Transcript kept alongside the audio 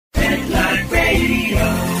Pet Life Radio.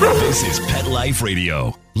 This is Pet Life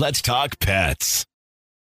Radio. Let's talk pets.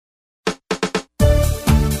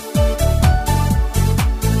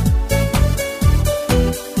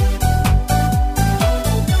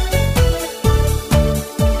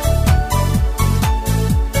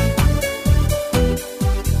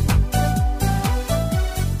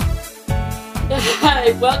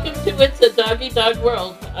 Hi, welcome to It's a Doggy Dog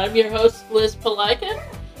World. I'm your host, Liz Palika,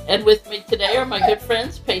 and with me today are my good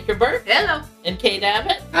friends, Petra Burke. Hello. And Kate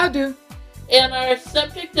Abbott. I do. And our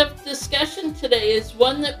subject of discussion today is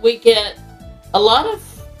one that we get a lot of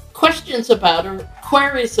questions about or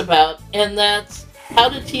queries about, and that's how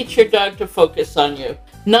to teach your dog to focus on you.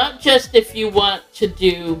 Not just if you want to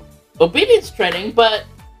do obedience training, but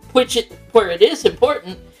where it is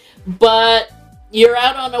important, but you're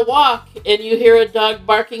out on a walk and you hear a dog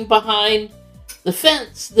barking behind the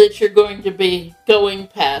fence that you're going to be going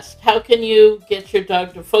past. How can you get your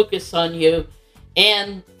dog to focus on you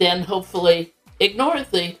and then hopefully ignore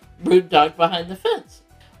the rude dog behind the fence?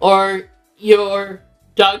 Or your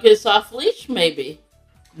dog is off leash, maybe.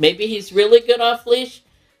 Maybe he's really good off leash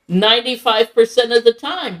 95% of the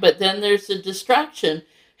time, but then there's a distraction.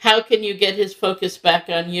 How can you get his focus back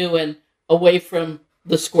on you and away from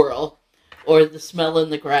the squirrel or the smell in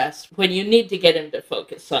the grass when you need to get him to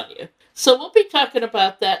focus on you? So we'll be talking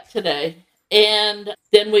about that today. And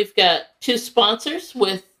then we've got two sponsors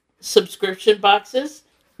with subscription boxes.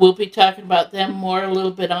 We'll be talking about them more a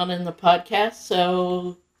little bit on in the podcast.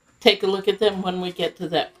 So take a look at them when we get to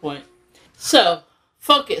that point. So,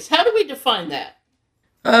 focus. How do we define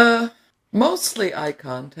that? Mostly eye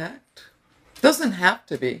contact. Doesn't have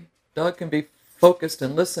to be. Dog can be focused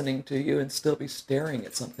and listening to you and still be staring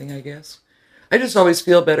at something, I guess. I just always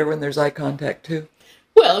feel better when there's eye contact, too.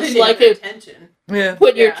 Well, it's like attention. Yeah.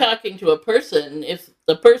 When you're talking to a person, if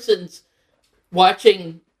the person's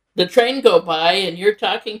watching the train go by and you're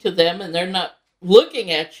talking to them and they're not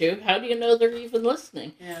looking at you, how do you know they're even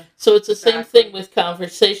listening? Yeah. So it's the same thing with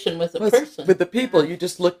conversation with a person. With the people, you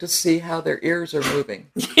just look to see how their ears are moving.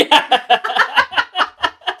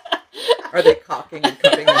 Are they cocking and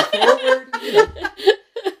cutting them forward? You know.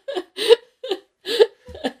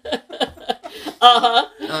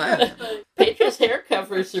 Petra's hair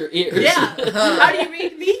covers her ears. Yeah. How do you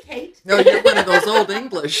read me, Kate? No, you're one of those old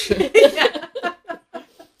English.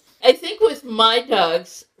 I think with my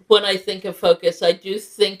dogs, when I think of focus, I do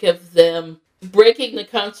think of them breaking the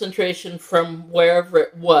concentration from wherever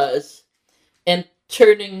it was and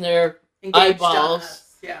turning their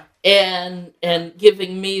eyeballs and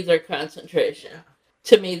giving me their concentration. Yeah.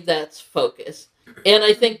 To me, that's focus. And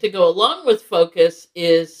I think to go along with focus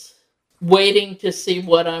is waiting to see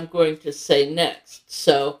what I'm going to say next.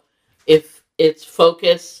 So if it's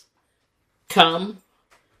focus, come,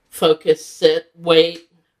 focus, sit,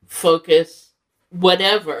 wait, focus,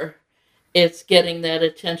 whatever, it's getting that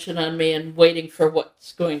attention on me and waiting for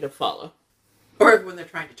what's going to follow. Or when they're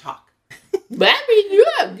trying to talk. Because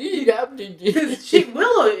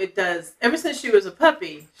Willow, it does. Ever since she was a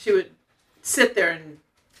puppy, she would sit there and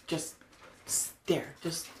just stare,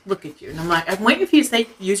 just look at you. And I'm like, I'm waiting for you to say,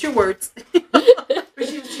 use your words. But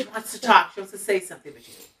she wants to talk. She wants to say something, but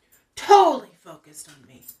she's totally focused on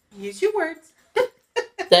me. Use your words.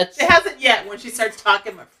 It hasn't yet. When she starts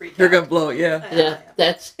talking, I'm freaked out. You're going to blow it, Yeah,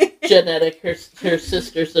 that's genetic. Her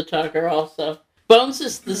sister's a talker also. Bones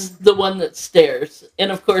is the one that stares.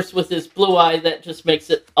 And of course, with his blue eye, that just makes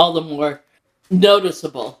it all the more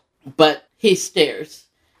noticeable. But he stares.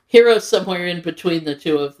 Hero's somewhere in between the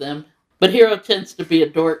two of them. But Hero tends to be a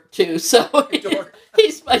dork, too. So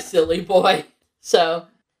he's my silly boy. So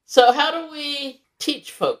how do we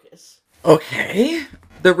teach focus? Okay.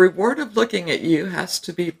 The reward of looking at you has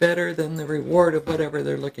to be better than the reward of whatever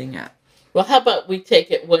they're looking at. Well, how about we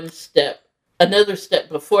take it another step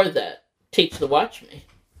before that. Teach the watch me.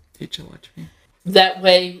 Teach the watch me. That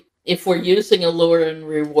way, if we're using a lure and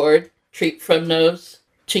reward, treat from nose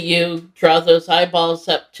to you, draw those eyeballs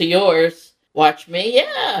up to yours, watch me,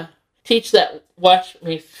 yeah. Teach that watch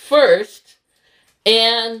me first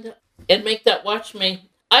and make that watch me.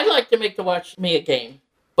 I like to make the watch me a game,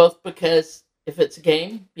 both because if it's a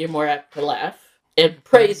game, you're more apt to laugh and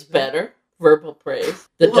praise better, verbal praise.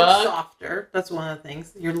 The look dog softer. That's one of the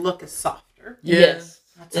things. Your look is softer. Yes.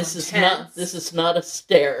 This is not a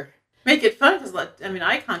stare. Make it fun because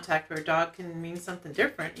eye contact for a dog can mean something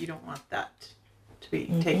different. You don't want that to be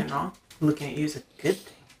taken wrong. Looking at you is a good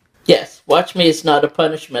thing. Yes, watch me is not a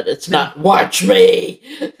punishment. It's not watch me.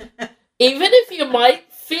 Even if you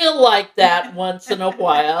might feel like that once in a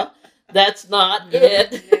while, that's not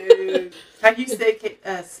it. How do you say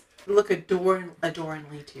Look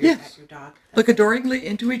adoringly to Yes. at your dog. Look adoringly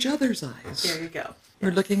into each other's eyes. There you go.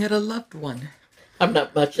 We're looking at a loved one. I'm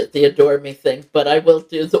not much at the adore me thing, but I will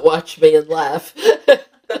do the watch me and laugh.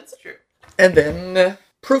 That's true. And then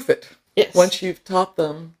proof it. Yes. Once you've taught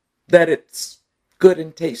them that it's good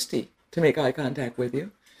and tasty to make eye contact with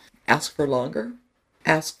you, ask for longer.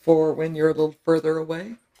 Ask for when you're a little further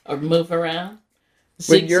away. Or move around.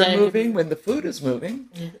 When you're Zigzag- moving, when the food is moving,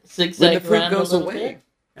 Zigzag when the food around goes a little away.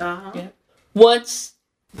 bit. Uh-huh. Yeah. Once,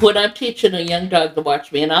 when I'm teaching a young dog to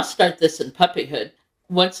watch me, and I'll start this in puppyhood,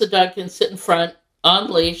 once the dog can sit in front,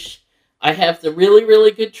 on leash, I have the really,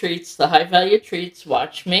 really good treats, the high-value treats,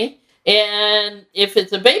 watch me. And if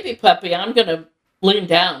it's a baby puppy, I'm going to lean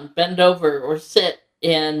down, bend over, or sit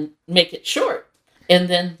and make it short. And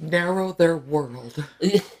then Narrow their world.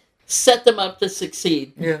 set them up to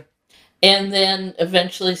succeed. Yeah. And then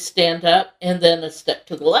eventually stand up, and then a step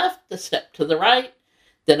to the left, a step to the right,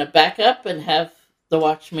 then a back up and have the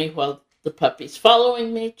watch me while the puppy's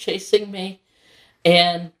following me, chasing me,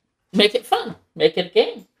 and make it fun. Make it a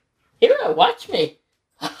game. Hero, watch me.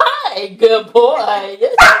 Hi, good boy.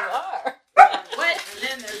 Yes, you are. What? And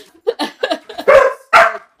then there's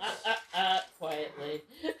Quietly.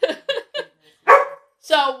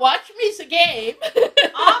 So, watch me's a game.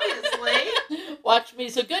 obviously. Watch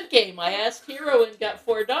me's a good game. I asked Hero and got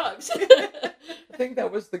 4 dogs. I think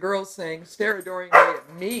that was the girl saying, stare adoringly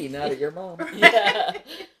at me, not at your mom. Yeah.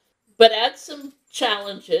 But add some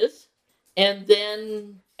challenges, and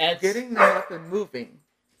then add... Getting them up and moving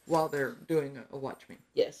while they're doing a watch me.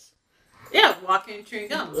 Yes. Yeah, walking and chewing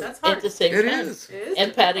gum. That's hard. At the same It time. is. It is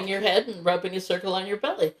And patting difficult. your head and rubbing a circle on your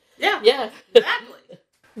belly. Yeah, Yeah. exactly.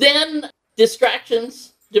 Then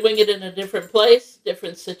distractions, doing it in a different place,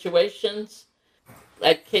 different situations.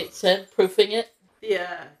 Like Kate said, proofing it. The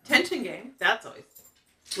tension game, that's always,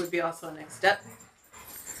 would be also a next step.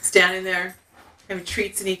 Standing there, having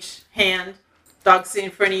treats in each hand, dog sitting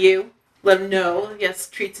in front of you, let them know, yes,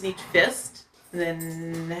 treats in each fist, and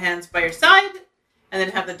then the hands by your side, and then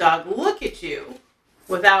have the dog look at you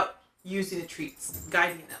without using the treats,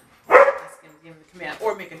 guiding them. Asking them to give them the command,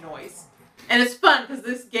 or make a noise. And it's fun, because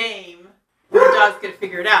this game, when the dog's going to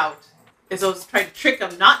figure it out, is always trying to trick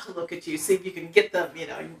them not to look at you, see if you can get them,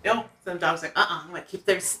 some dogs are like, I'm going to keep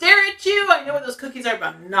there, stare at you, I know what those cookies are,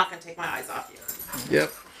 but I'm not going to take my eyes off you.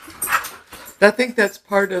 Yep. I think that's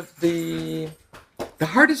part of the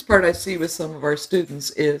hardest part I see with some of our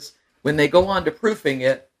students is when they go on to proofing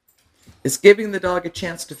it, is giving the dog a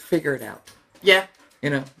chance to figure it out. Yeah.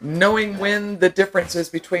 Knowing when the difference is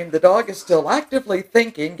between the dog is still actively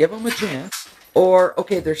thinking, give them a chance, or,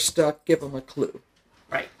 okay, they're stuck, give them a clue.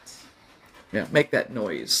 Right. Yeah, make that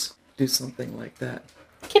noise. Do something like that.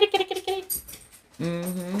 Kitty, kitty, kitty, kitty.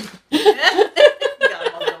 Mm-hmm. Got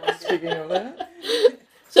 'em all going. Speaking of that.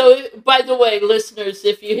 So, by the way, listeners,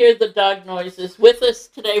 if you hear the dog noises, with us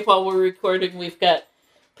today while we're recording, we've got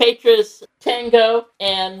Petrus, Tango,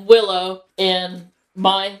 and Willow, and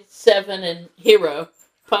my 7 and Hero.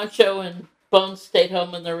 Pancho and Bones stayed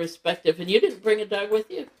home in their respective. And you didn't bring a dog with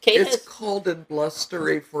you? Kate It's has... cold and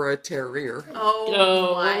blustery for a terrier. Oh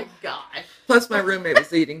No. my gosh. Plus, my roommate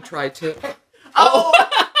was eating tri-tip. Oh!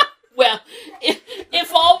 Well,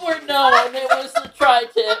 if all were known, it was the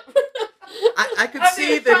tri-tip. I could I see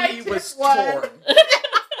think that he tri-tip was won. torn.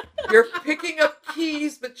 You're picking up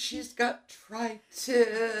keys, but she's got tri-tip.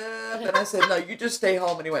 And I said, no, you just stay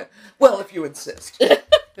home. And he went, well, if you insist. It's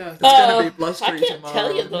going to be blustery I can't tomorrow.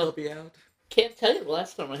 tell you and the- he'll be out. Can't tell you the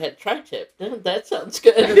last time I had tri-tip. That sounds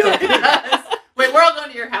good. Wait, we're all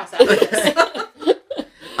going to your house after this.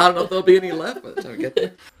 I don't know if there'll be any left by the time we get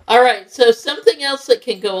there. All right, so something else that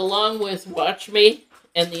can go along with Watch Me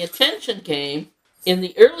and the attention game in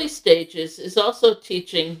the early stages is also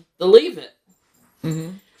teaching the Leave It.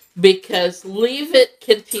 Mm-hmm. Because Leave It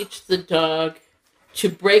can teach the dog to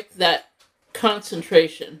break that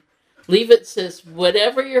concentration. Leave It says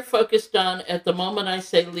whatever you're focused on at the moment I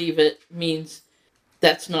say leave it means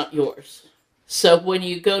that's not yours. So when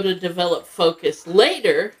you go to develop focus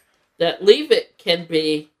later, that Leave It can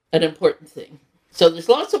be an important thing. So there's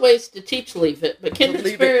lots of ways to teach Leave It, but Kindred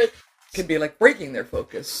Leave It Spirit, Can be like breaking their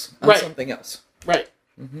focus on Right. something else. right.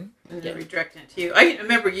 Mm-hmm. And then redirecting it to you. I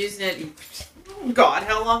remember using it, God,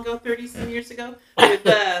 how long ago? 30-some years ago? With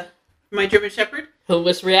my German Shepherd. Who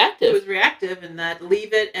was It reactive. was reactive, and that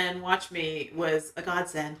Leave It and Watch Me was a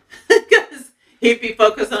godsend. Because he'd be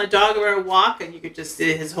focused on a dog or a walk, and you could just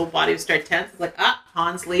see his whole body would start tense. It's like,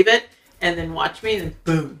 Hans, Leave It, and then Watch Me, and then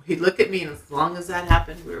boom. He'd look at me, and as long as that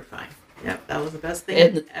happened, we were fine. Yep, that was the best thing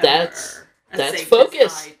And ever. that's That saved his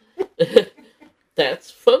focus. hide.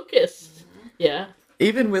 That's focus. Yeah.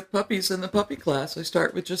 Even with puppies in the puppy class, I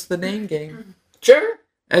start with just the name game. Sure.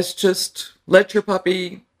 As just let your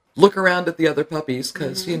puppy look around at the other puppies,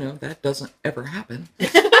 because, that doesn't ever happen. No,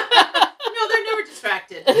 they're never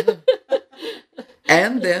distracted.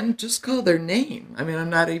 And then just call their name. I mean, I'm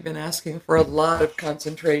not even asking for a lot of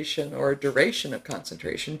concentration or a duration of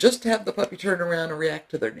concentration. Just have the puppy turn around and react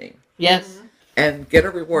to their name. Yes. And get a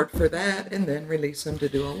reward for that, and then release them to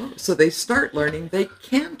do all over. So they start learning they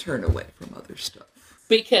can turn away from other stuff.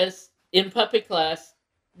 Because in puppy class,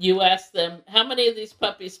 you ask them, how many of these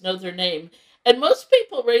puppies know their name? And most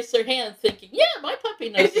people raise their hand thinking, yeah, my puppy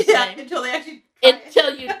knows his name. Until they actually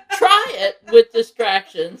Until you try it with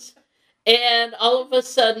distractions. And all of a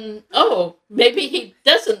sudden, maybe he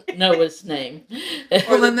doesn't know his name.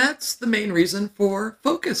 Well, and that's the main reason for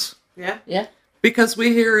focus. Yeah. Yeah. Because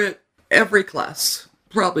we hear it every class,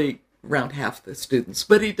 probably around half the students,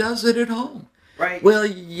 but he does it at home. Right. Well,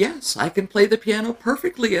 yes, I can play the piano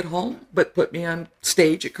perfectly at home, but put me on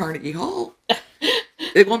stage at Carnegie Hall.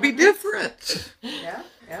 It won't be different. Yeah.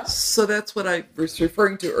 So that's what I was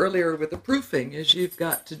referring to earlier with the proofing, is you've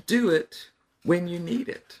got to do it when you need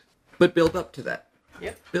it, but build up to that.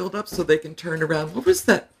 Yep. Build up so they can turn around. What was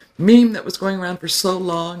that meme that was going around for so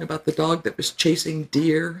long about the dog that was chasing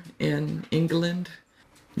deer in England?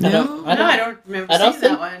 I don't remember seeing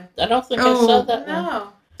that one. I don't think I saw that one.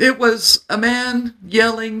 No. It was a man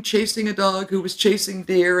yelling, chasing a dog who was chasing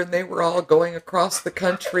deer, and they were all going across the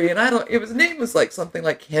country. And his name was like something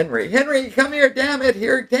like Henry. Henry, come here, damn it.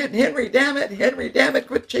 Henry, damn it. Henry, damn it.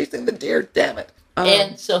 Quit chasing the deer, damn it.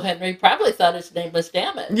 And so Henry probably thought his name was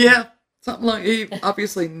Damn It. Yeah, something like, he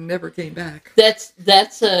obviously never came back.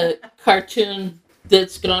 That's a cartoon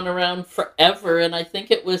that's gone around forever, and I think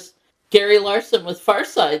it was Gary Larson with Far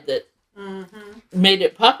Side that made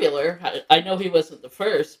it popular. I know he wasn't the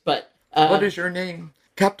first, but... What is your name?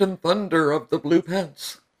 Captain Thunder of the Blue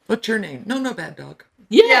Pants. What's your name? No, bad dog.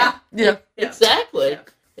 Yeah. Yeah. Exactly.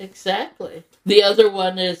 The other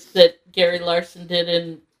one is that Gary Larson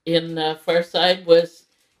did in Far Side was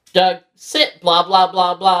Doug, sit, blah, blah,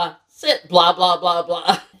 blah, blah. Sit, blah, blah, blah,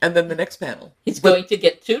 blah. And then the next panel. He's going to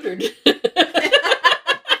get tutored.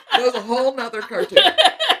 That was a whole nother cartoon.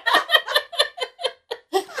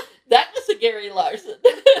 That was a Gary Larson.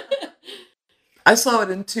 I saw it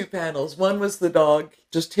in two panels. One was the dog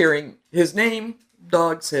just hearing his name,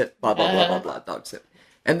 dog sit, blah, blah, blah, blah, blah, dog sit.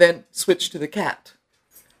 And then switch to the cat.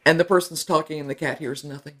 And the person's talking and the cat hears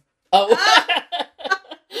nothing. Oh.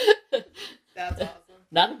 That's awesome.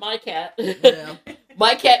 Not my cat. Yeah.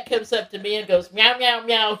 My cat comes up to me and goes, meow, meow,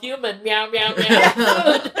 meow, human, meow, meow,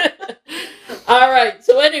 meow. All right.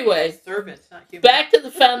 So anyway, Servant, not human. back to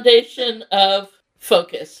the foundation of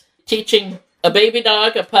focus. Teaching a baby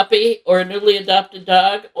dog, a puppy, or a newly adopted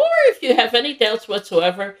dog, or if you have any doubts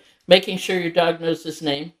whatsoever, making sure your dog knows his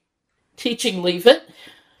name. Teaching Leave It,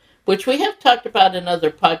 which we have talked about in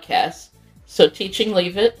other podcasts. So teaching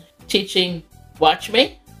Leave It, teaching Watch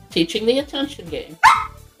Me, teaching the attention game.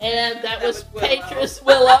 And that was Willow. Patris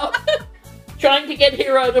Willow trying to get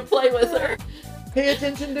Hero to play with her. Pay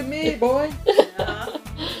attention to me, boy. Yeah.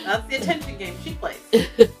 That's the attention game she plays.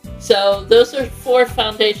 So those are 4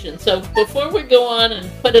 foundations. So before we go on and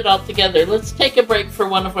put it all together, let's take a break for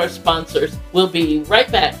one of our sponsors. We'll be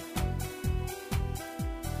right back.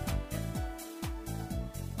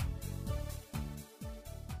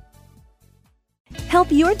 Help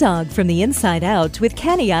your dog from the inside out with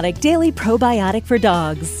Caniotic Daily Probiotic for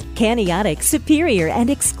Dogs. Caniotic's superior and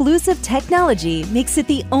exclusive technology makes it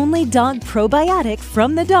the only dog probiotic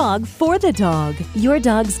from the dog for the dog. Your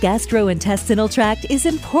dog's gastrointestinal tract is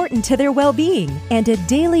important to their well-being, and a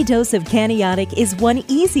daily dose of Caniotic is one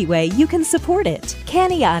easy way you can support it.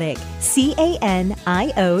 Caniotic,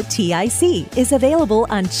 Caniotic, is available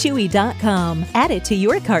on Chewy.com. Add it to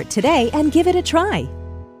your cart today and give it a try.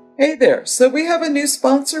 Hey there. So we have a new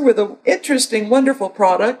sponsor with an interesting, wonderful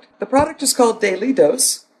product. The product is called Daily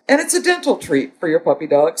Dose, and it's a dental treat for your puppy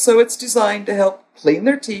dog. So it's designed to help clean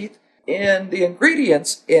their teeth and the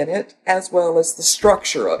ingredients in it, as well as the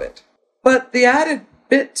structure of it. But the added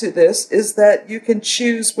bit to this is that you can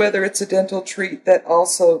choose whether it's a dental treat that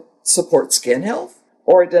also supports skin health,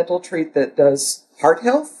 or a dental treat that does heart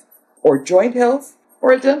health, or joint health,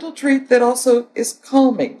 or a dental treat that also is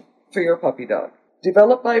calming for your puppy dog.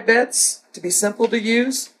 Developed by vets to be simple to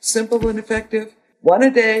use, simple and effective, 1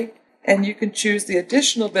 a day, and you can choose the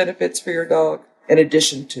additional benefits for your dog in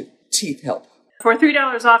addition to teeth health. For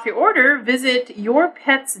 $3 off your order, visit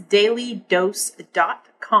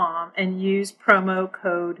yourpetsdailydose.com and use promo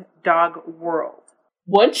code DOGWORLD.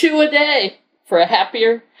 1 chew a day for a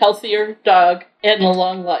happier, healthier dog and a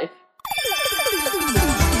long life.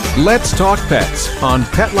 Let's Talk Pets on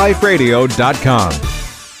PetLifeRadio.com.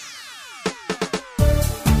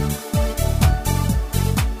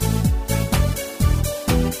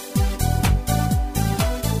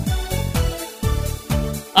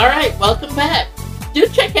 All right, welcome back. Do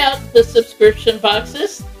check out the subscription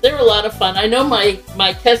boxes. They're a lot of fun. I know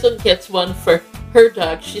my cousin gets one for her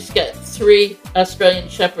dog. She's got 3 Australian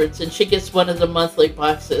Shepherds, and she gets one of the monthly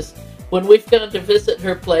boxes. When we've gone to visit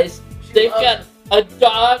her place, they've got a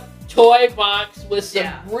dog toy box with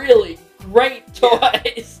some really great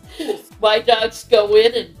toys. My dogs go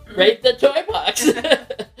in and raid the toy box.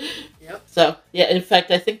 Yep. So, yeah, in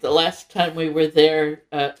fact, I think the last time we were there,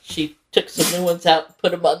 she took some new ones out and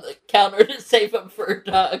put them on the counter to save them for her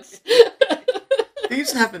dogs.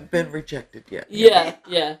 These haven't been rejected yet. Yeah.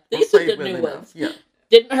 These are the Well new enough, ones. Yeah.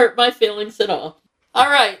 Didn't hurt my feelings at all. All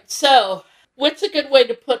right, so what's a good way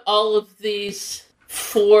to put all of these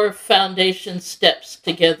 4 foundation steps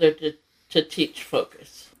together to teach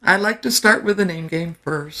focus? I like to start with the name game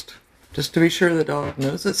first, just to be sure the dog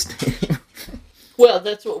knows its name. Well,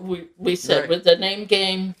 that's what we said Right. with the name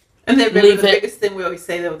game. And then remember Leave the it. biggest thing we always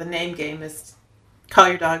say though with the name game is call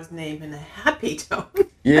your dog's name in a happy tone.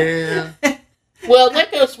 Yeah, Well,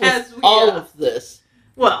 that goes As with we, all yeah. of this.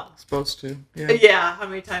 Well, supposed to. Yeah. yeah, how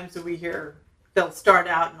many times do we hear they'll start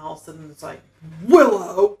out and all of a sudden it's like,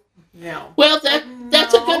 Willow. No. Well,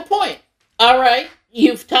 that's a good point. All right,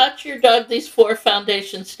 you've taught your dog these 4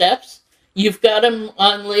 foundation steps. You've got him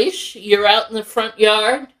on leash. You're out in the front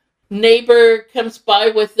yard. Neighbor comes by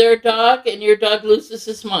with their dog, and your dog loses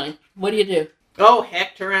his mind. What do you do? Oh,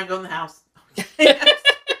 heck, turn around, go in the house.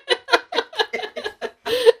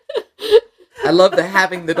 I love the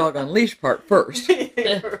having the dog on leash part first.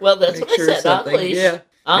 Well, that's Make what sure I said. On something, leash. yeah.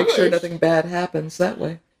 On Make sure leash. nothing bad happens that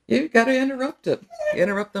way. You got to interrupt it.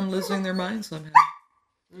 Interrupt them losing their mind somehow.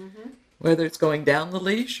 Mm-hmm. Whether it's going down the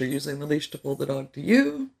leash or using the leash to pull the dog to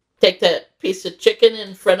you. Take that piece of chicken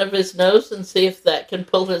in front of his nose and see if that can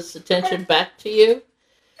pull his attention back to you.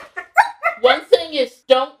 One thing is,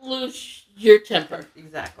 don't lose your temper.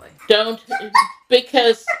 Exactly. Don't,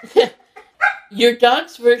 because your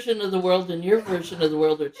dog's version of the world and your version of the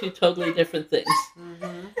world are 2 totally different things.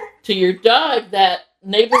 Mm-hmm. To your dog, that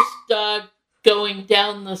neighbor's dog going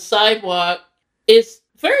down the sidewalk is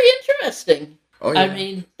very interesting. Oh, yeah. I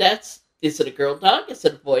mean, is it a girl dog? Is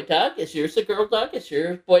it a boy dog? Is yours a girl dog? Is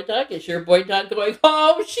yours a boy dog? Is your boy dog going,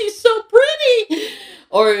 oh, she's so pretty?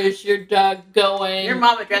 Or is your dog going... Your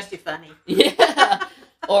mama dressed you funny. Yeah.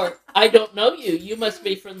 Or, I don't know you. You must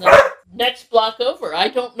be from the next block over. I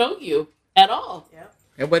don't know you at all. Yep.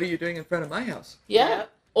 And what are you doing in front of my house? Yeah.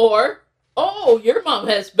 Yep. Or, oh, your mom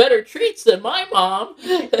has better treats than my mom.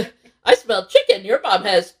 I smell chicken. Your mom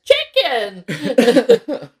has chicken.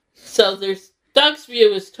 So there's... Dog's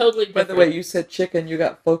view is totally By different. the way, you said chicken, you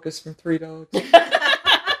got focus from 3 dogs.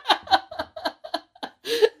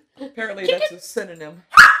 Apparently Chicken? that's a synonym.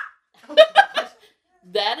 Oh, gosh.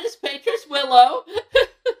 That is Petrus Willow.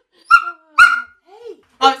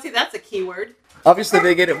 Oh, see, that's a key word. Obviously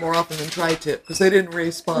they get it more often than tri-tip because they didn't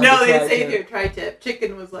respond No, to they didn't say tri-tip. here, tri-tip.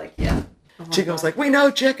 Chicken was like, yeah. Oh, my Chicken was God. like, we know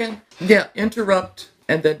chicken. Yeah, interrupt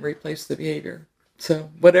and then replace the behavior.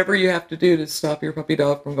 So whatever you have to do to stop your puppy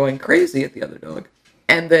dog from going crazy at the other dog.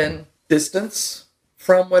 And then distance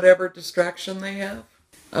from whatever distraction they have.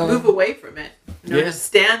 Move away from it. You know, yeah. to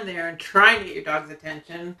stand there and try and get your dog's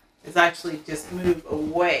attention is actually just move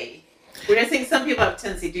away. Which I think some people have a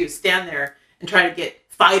tendency to do, stand there and try to get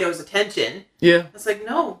Fido's attention. Yeah. It's like,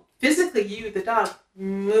 no, physically you, the dog,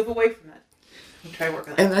 move away from it. And try to work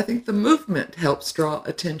on that. And I think the movement helps draw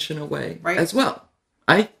attention away Right. as well.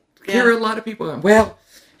 I hear a lot of people going, well,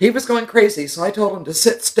 he was going crazy, so I told him to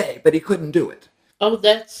sit, stay, but he couldn't do it. Oh,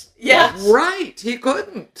 that's Right, he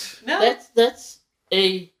couldn't. No. that's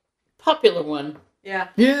a popular one. Yeah.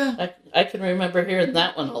 Yeah. I can remember hearing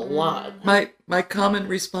that one a lot. My common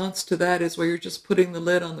response to that is where you're just putting the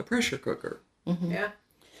lid on the pressure cooker. Mm-hmm. Yeah.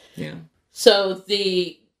 Yeah. So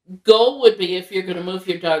the goal would be, if you're going to move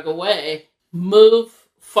your dog away, move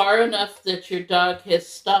far enough that your dog has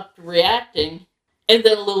stopped reacting, and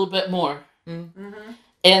then a little bit more. Mm-hmm.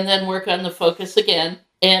 And then work on the focus again.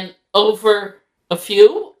 And over a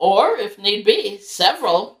few, or if need be,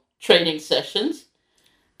 several training sessions,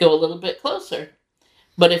 go a little bit closer.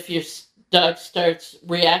 But if your dog starts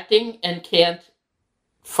reacting and can't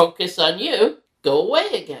focus on you, go away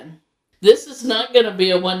again. This is not going to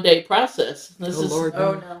be a one-day process. This Oh, is Lord.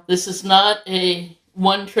 Oh, no. This is not a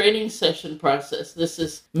one training session process. This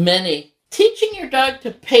is many. Teaching your dog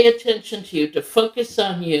to pay attention to you, to focus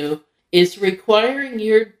on you, is requiring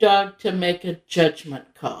your dog to make a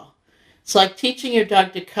judgment call. It's like teaching your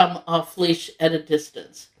dog to come off leash at a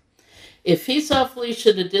distance. If he's off leash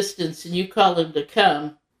at a distance and you call him to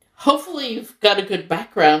come, hopefully you've got a good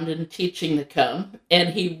background in teaching the come, and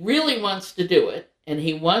he really wants to do it, and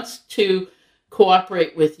he wants to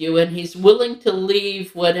cooperate with you, and he's willing to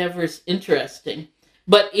leave whatever's interesting.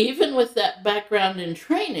 But even with that background in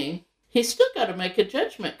training, he's still got to make a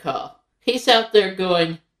judgment call. He's out there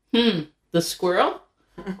going, the squirrel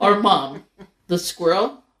or mom? The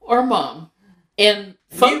squirrel or mom? And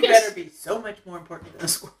focus... You better be so much more important than a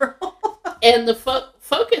squirrel. And the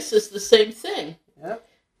focus is the same thing. Yep.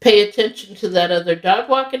 Pay attention to that other dog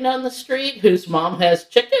walking down the street whose mom has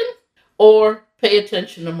chicken, or pay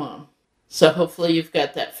attention to mom. So hopefully you've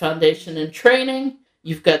got that foundation in training,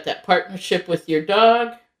 you've got that partnership with your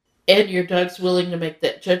dog, and your dog's willing to make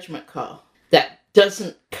that judgment call. That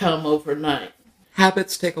doesn't come overnight.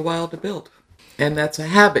 Habits take a while to build. And that's a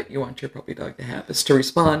habit you want your puppy dog to have, is to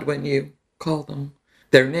respond when you call them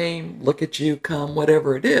their name, look at you, come,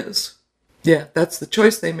 whatever it is. Yeah, that's the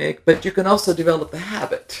choice they make, but you can also develop the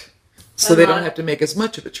habit so they don't have to make as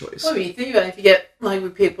much of a choice. Well, you think about it, if you get, like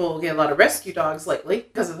when people get a lot of rescue dogs lately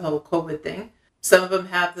because of the whole COVID thing, some of them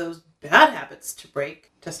have those bad habits to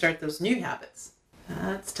break to start those new habits.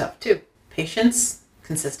 That's tough too. Patience,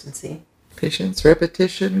 consistency. Patience,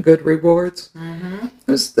 repetition, good rewards. I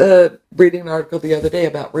was reading an article the other day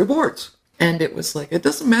about rewards. And it was like, it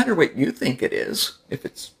doesn't matter what you think it is. If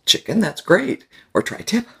it's chicken, that's great. Or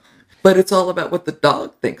tri-tip. But it's all about what the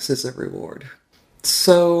dog thinks is a reward.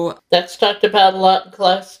 So... That's talked about a lot in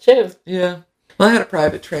class, too. Yeah. Well, I had a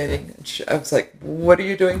private training. And I was like, what are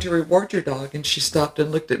you doing to reward your dog? And she stopped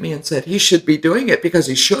and looked at me and said, he should be doing it because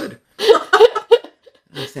he should.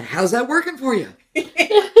 I said, how's that working for you?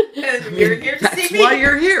 You're here to That's see me. why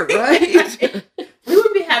you're here, right? We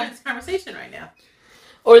would be having this conversation right now.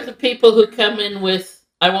 Or the people who come in with,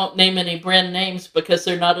 I won't name any brand names because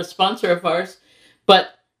they're not a sponsor of ours,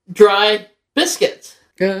 but dry biscuits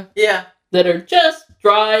Yeah. Yeah. that are just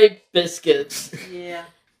dry biscuits. Yeah.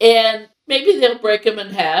 And maybe they'll break them in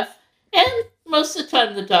half. And most of the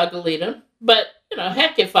time the dog will eat them. But,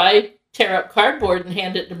 heck, if I tear up cardboard and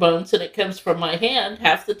hand it to Bones and it comes from my hand,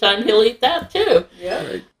 half the time he'll eat that too. Yeah.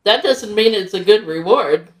 Right. That doesn't mean it's a good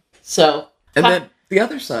reward. So... And then the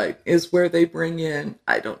other side is where they bring in,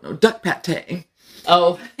 I don't know, duck pate.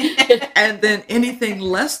 Oh, And then anything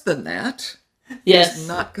less than that yes. is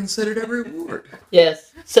not considered a reward.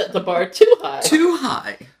 Yes. Set the bar too high. Too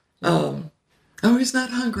high. Oh, he's not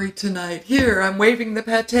hungry tonight. Here, I'm waving the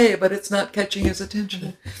pate, but it's not catching his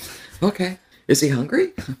attention. Okay. Is he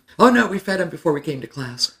hungry? Oh, no, we fed him before we came to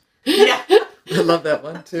class. Yeah. I love that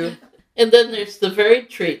one, too. And then there's the varied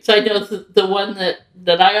treats. I know the one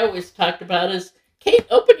that I always talked about is, Kate,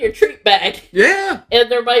 open your treat bag. Yeah.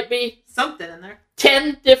 And there might be Something in there.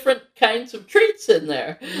 10 different kinds of treats in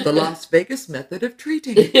there. The Las Vegas method of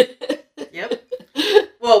treating. Yep.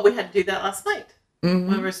 Well, we had to do that last night. Mm-hmm.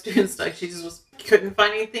 One of our students, she just couldn't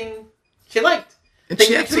find anything she liked. And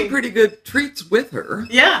she had some pretty good treats with her.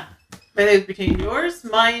 Yeah. But it was between yours,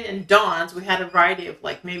 mine, and Dawn's. We had a variety of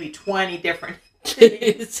maybe 20 different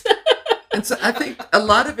things. And so I think a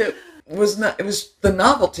lot of it was the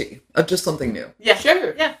novelty of just something new. Yeah.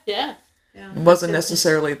 Sure. Yeah. Yeah. Yeah. It wasn't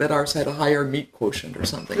necessarily that ours had a higher meat quotient or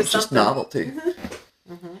something. It's just novelty.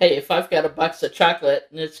 Hey, if I've got a box of chocolate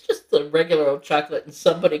and it's just the regular old chocolate and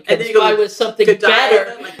somebody And comes then you go by with something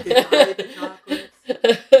better. Godiva chocolates.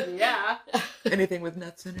 Yeah. Anything with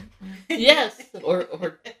nuts in it. Yes.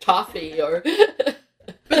 Or toffee or...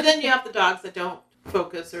 But then you have the dogs that don't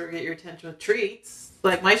focus or get your attention with treats.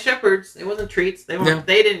 Like my shepherds, it wasn't treats. They weren't. Yeah.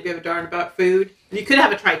 They didn't give a darn about food. You could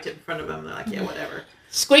have a tri-tip in front of them. They're like, yeah, whatever.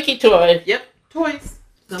 Squeaky toy. Yep, toys.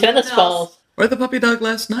 Something Tennis else. balls. Or the puppy dog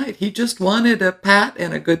last night. He just wanted a pat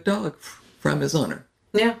and a good dog from his owner.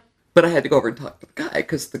 Yeah. But I had to go over and talk to the guy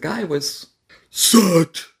because the guy was,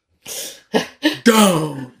 sit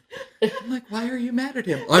down. I'm like, why are you mad at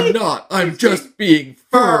him? I'm not. I'm just being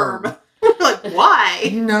firm. Like,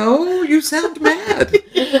 why? No, you sound mad.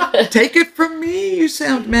 Take it from me. You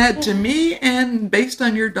sound mad to me. And based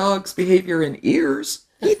on your dog's behavior and ears,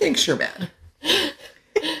 he thinks you're mad.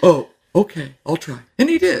 Oh, okay. I'll try. And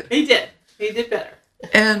he did. He did. He did better.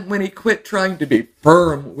 And when he quit trying to be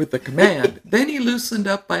firm with the command, then he loosened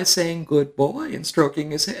up by saying, good boy, and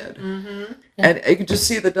stroking his head. Mm-hmm. And you could just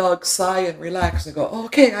see the dog sigh and relax and go, oh,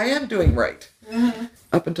 okay, I am doing right. Mm-hmm.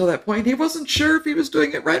 Up until that point, he wasn't sure if he was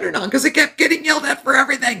doing it right or not because he kept getting yelled at for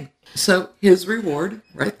everything. So his reward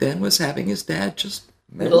right then was having his dad just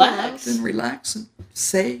relax and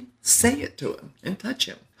say it to him and touch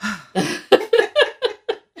him.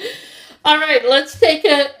 All right, let's take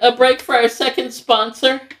a break for our second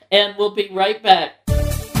sponsor, and we'll be right back.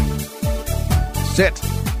 Sit.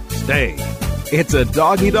 today. It's a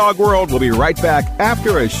dog-eat-dog world. We'll be right back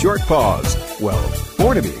after a short pause. Well,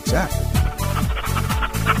 4 to be exact.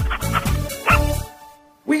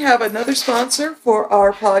 We have another sponsor for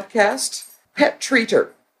our podcast, Pet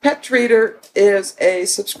Treater. Pet Treater is a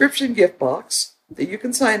subscription gift box that you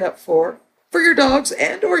can sign up for your dogs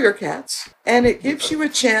and or your cats, and it gives you a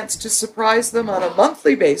chance to surprise them on a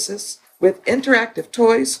monthly basis with interactive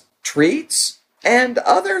toys, treats, and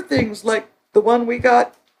other things like the one we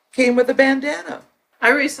got came with a bandana. I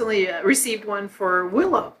recently received one for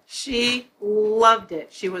Willow. She loved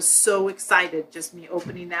it. She was so excited just me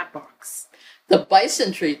opening that box. The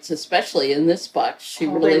bison treats, especially in this box, she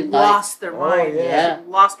really they liked. lost their mind. yeah. She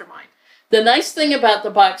lost her mind. The nice thing about the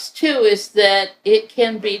box, too, is that it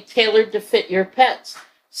can be tailored to fit your pets.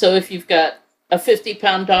 So if you've got a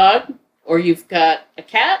 50-pound dog, or you've got a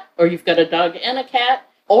cat, or you've got a dog and a cat,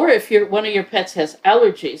 or if one of your pets has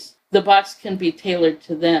allergies, the box can be tailored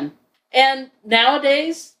to them. And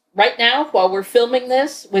nowadays, right now, while we're filming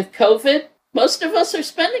this with COVID, most of us are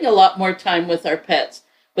spending a lot more time with our pets.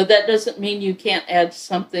 But that doesn't mean you can't add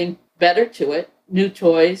something better to it. New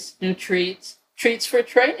toys, new treats, treats for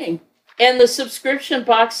training. And the subscription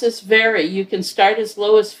boxes vary. You can start as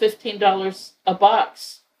low as $15 a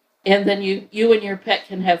box. And then you and your pet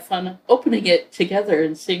can have fun opening it together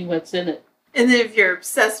and seeing what's in it. And then if you're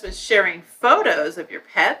obsessed with sharing photos of your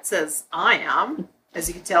pets, as I am, as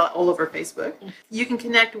you can tell all over Facebook, you can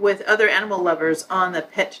connect with other animal lovers on the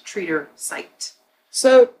Pet Treater site.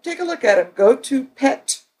 So take a look at them. Go to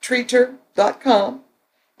pettreater.com,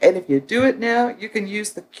 and if you do it now, you can use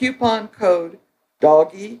the coupon code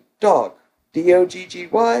DOGGYDOG,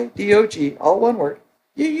 DOGGY, all one word.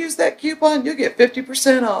 You use that coupon, you'll get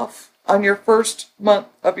 50% off on your first month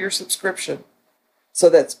of your subscription. So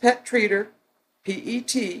that's Pet Treater,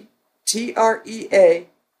 PETTREATER,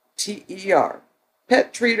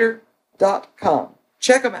 pettreater.com.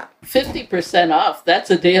 Check them out. 50% off, that's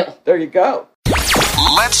a deal. There you go.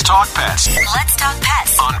 Let's talk pets Let's talk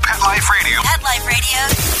pets on Pet Life Radio. Pet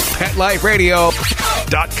Life Radio.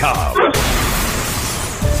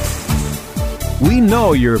 PetLifeRadio.com. We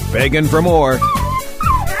know you're begging for more.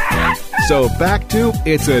 So back to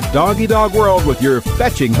It's a Dog-Eat-Dog World with your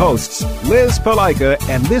fetching hosts, Liz Palika,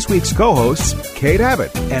 and this week's co-hosts, Kate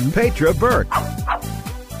Abbott and Petra Burke.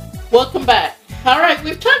 Welcome back. All right,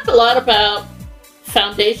 we've talked a lot about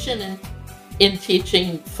foundation in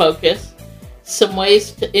teaching focus, some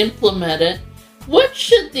ways to implement it. What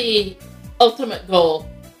should the ultimate goal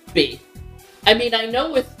be? I mean, I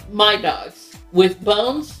know with my dogs, with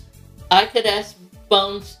Bones, I could ask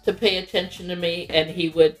Bones to pay attention to me and he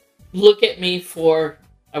would look at me for,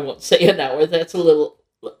 I won't say an hour, that's a little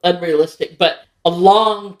unrealistic, but a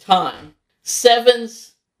long time.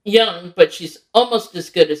 Seven's young, but she's almost as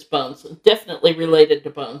good as Bones, definitely related to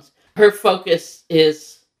Bones. Her focus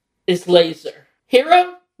is laser.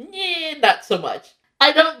 Hero? Yeah, not so much.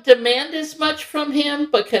 I don't demand as much from him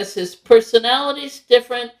because his personality's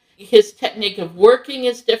different. His technique of working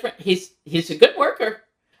is different. He's a good worker.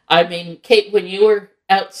 I mean, Kate, when you were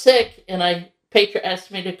out sick and Petra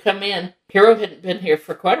asked me to come in, Hero hadn't been here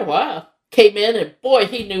for quite a while. Came in and boy,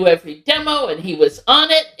 he knew every demo and he was on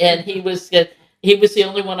it and he was the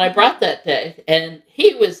only one I brought that day. And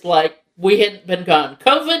he was like, we hadn't been gone.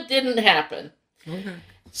 COVID didn't happen. Okay.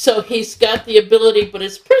 So he's got the ability, but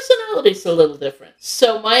his personality's a little different.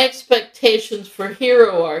 So my expectations for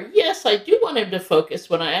Hero are, yes, I do want him to focus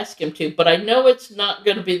when I ask him to, but I know it's not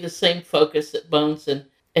going to be the same focus that Bones and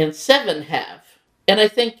Seven have. And I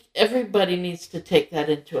think everybody needs to take that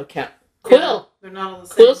into account. Quill. They're not all the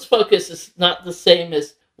same. Quill's focus is not the same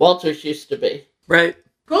as Walter's used to be. Right.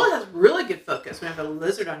 Quill has really good focus when you have a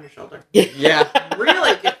lizard on your shoulder. Yeah.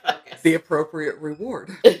 Really good focus. The appropriate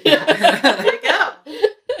reward. There you go.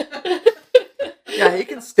 Yeah, he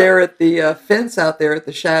can stare at the fence out there at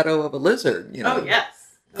the shadow of a lizard, Oh,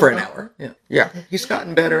 yes. for an hour. Yeah. He's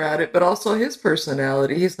gotten better at it, but also his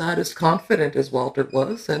personality. He's not as confident as Walter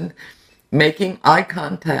was, and making eye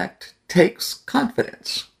contact takes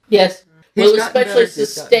confidence. Yes. He's Well, gotten better, especially he's gotten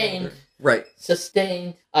sustained. better. Right.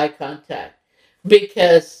 Sustained eye contact.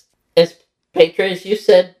 Because, as Petra, as you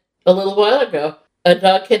said a little while ago, a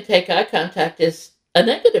dog can take eye contact as a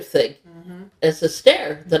negative thing, as a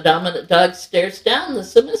stare. The dominant dog stares down the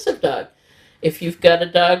submissive dog. If you've got a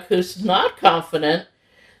dog who's not confident,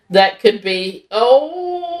 that could be,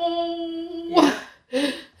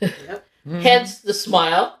 Yep. hence the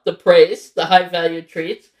smile, the praise, the high-value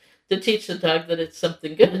treats, to teach the dog that it's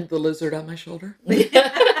something good. The lizard on my shoulder.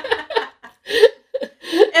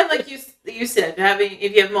 And like you said,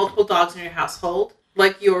 if you have multiple dogs in your household,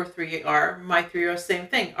 like your three are, my three are, same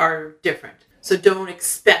thing, are different. So don't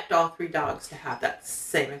expect all 3 dogs to have that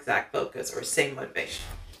same exact focus or same motivation.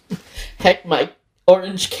 Heck, my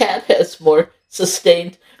orange cat has more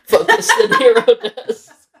sustained focus than Hero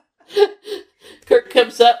does. Kirk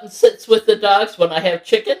comes up and sits with the dogs when I have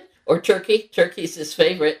chicken or turkey. Turkey's his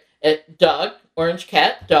favorite. Dog, orange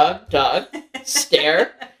cat, dog,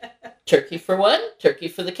 stare. Turkey for one, turkey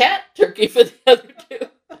for the cat, turkey for the other 2.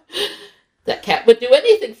 That cat would do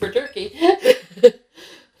anything for turkey.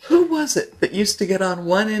 Who was it that used to get on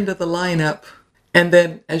one end of the lineup and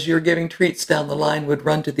then as you were giving treats down the line would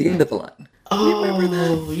run to the end of the line? Oh, remember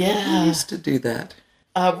that? yeah. Who used to do that?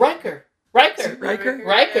 Riker, Riker?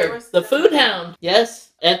 the food hound.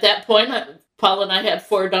 Yes. At that point, Paul and I had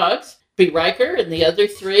 4 dogs. Be Riker and the other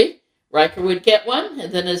 3. Riker would get one,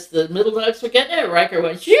 and then as the middle dogs would get there, Riker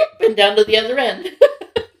went shoop and down to the other end.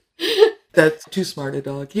 That's too smart a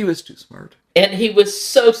dog. He was too smart. And he was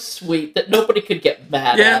so sweet that nobody could get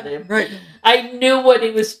mad at him. Right. I knew what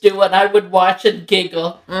he was doing. I would watch and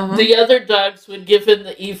giggle. Uh-huh. The other dogs would give him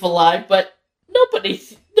the evil eye, but nobody.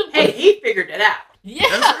 Hey, he figured it out. Yeah.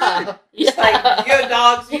 That's right. Just like you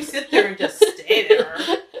dogs, you sit there and just stay there.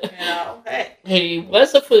 Hey. He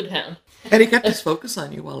was a food hound. And he kept his focus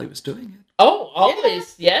on you while he was doing it. Oh,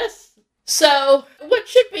 always, yes. So, what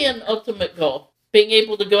should be an ultimate goal? Being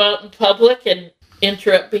able to go out in public and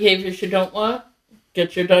interrupt behaviors you don't want?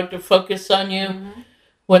 Get your dog to focus on you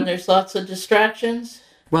when there's lots of distractions?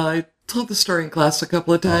 Well, I told the story in class a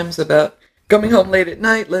couple of times about coming home late at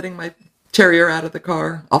night, letting my terrier out of the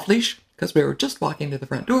car off leash, because we were just walking to the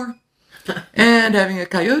front door, and having a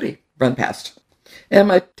coyote run past. And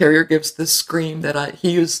my terrier gives this scream that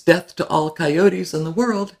he is death to all coyotes in the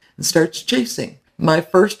world and starts chasing. My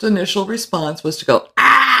first initial response was to go,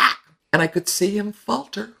 ah! And I could see him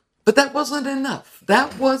falter. But that wasn't enough.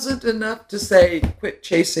 That wasn't enough to say, quit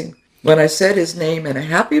chasing. When I said his name in a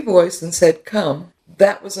happy voice and said, come,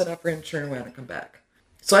 that was enough for him to turn around and come back.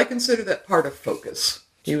 So I consider that part of focus.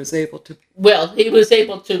 He was able to... Well, he was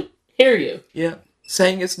able to hear you. Yeah,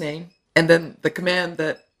 saying his name. And then the command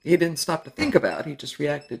that he didn't stop to think about, he just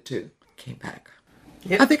reacted to, came back.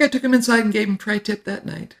 Yep. I think I took him inside and gave him tri-tip that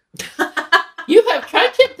night. You have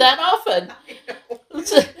tri-tip that often.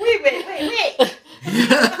 Wait.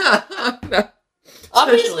 No.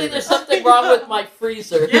 Obviously, there's something wrong with my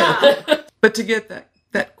freezer. Yeah. But to get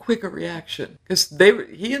that quick a reaction, because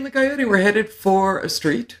he and the coyote were headed for a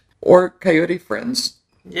street or coyote friends.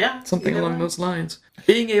 Yeah. Something along those lines.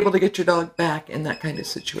 Being able to get your dog back in that kind of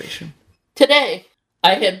situation. Today,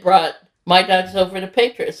 I had brought my dogs over to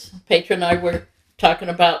Petra's. Petra and I were talking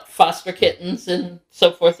about foster kittens and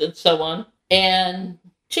so forth and so on. And,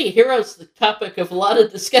 Hero's the topic of a lot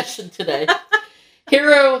of discussion today.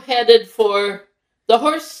 Hero headed for the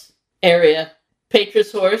horse area,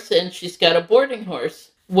 Petra's horse, and she's got a boarding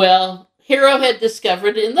horse. Well, Hero had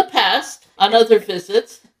discovered in the past, on other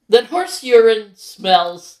visits, that horse urine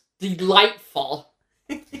smells delightful.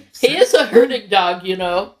 He is a herding dog, you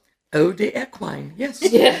know. Eau de equine, yes.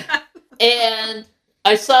 Yeah. And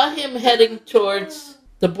I saw him heading towards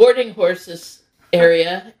the boarding horses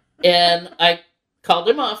area, and I called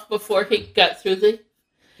him off before he got through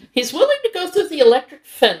He's willing to go through the electric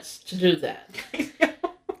fence to do that.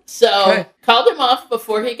 So, called him off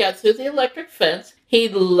before he got through the electric fence. He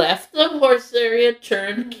left the horse area,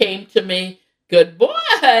 turned, came to me. Good boy.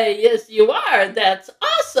 Yes, you are. That's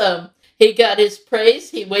awesome. He got his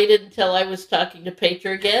praise. He waited until I was talking to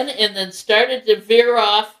Petra again and then started to veer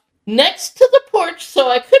off next to the porch so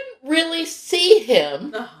I couldn't really see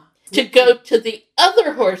him to go to the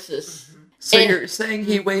other horses. So you're saying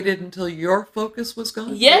he waited until your focus was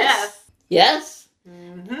gone? Yes.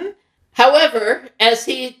 Mm-hmm. However, as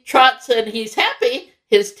he trots and he's happy,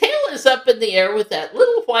 his tail is up in the air with that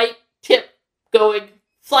little white tip going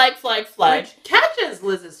flag, flag, flag. Which catches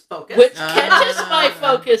Liz's focus. Which catches my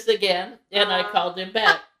focus again, and I called him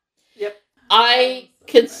back. Yep. I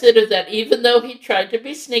consider that even though he tried to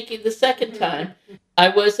be sneaky the second time, I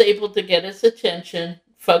was able to get his attention,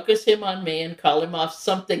 focus him on me, and call him off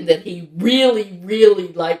something that he really, really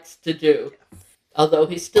likes to do. Although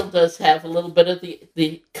he still does have a little bit of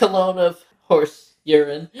the cologne of horse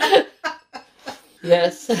urine.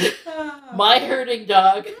 Yes. My herding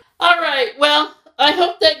dog. All right, well, I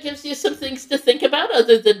hope that gives you some things to think about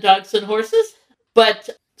other than dogs and horses. But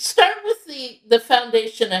start with the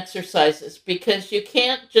foundation exercises, because you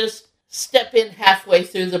can't just step in halfway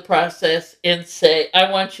through the process and say,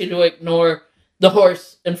 I want you to ignore the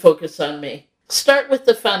horse and focus on me. Start with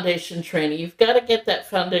the foundation training. You've got to get that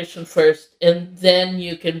foundation first, and then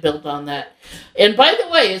you can build on that. And by the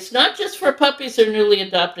way, it's not just for puppies or newly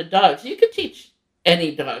adopted dogs. You can teach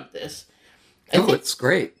any dog this. It's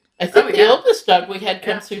great. I think Oh, the yeah. oldest dog we had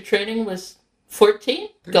come Yeah. through training was 14,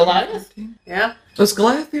 Goliath. 13. Yeah. Was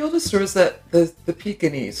Goliath the oldest, or was that the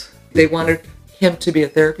Pekingese? They wanted him to be a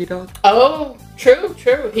therapy dog. Oh, true.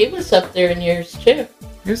 He was up there in years too.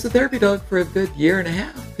 He was a therapy dog for a good year and a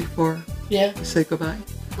half before Yeah. we say goodbye.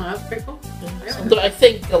 Well, that's pretty cool. Yeah. Although I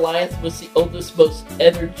think Goliath was the oldest, most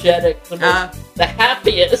energetic, the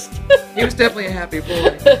happiest. He was definitely a happy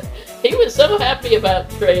boy. He was so happy about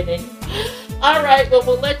training. All right, well,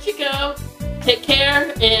 we'll let you go. Take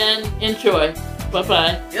care and enjoy.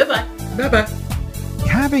 Bye-bye. Goodbye. Bye-bye.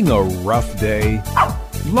 Having a rough day?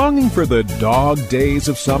 Longing for the dog days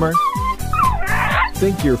of summer?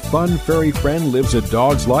 Think your fun furry friend lives a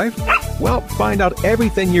dog's life? Well, find out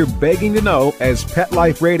everything you're begging to know as Pet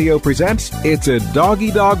Life Radio presents It's a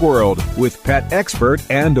Doggy Dog World with pet expert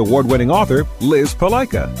and award-winning author Liz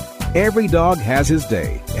Palaika. Every dog has his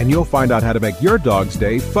day, and you'll find out how to make your dog's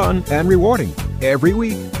day fun and rewarding every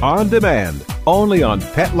week on demand, only on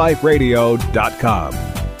PetLifeRadio.com.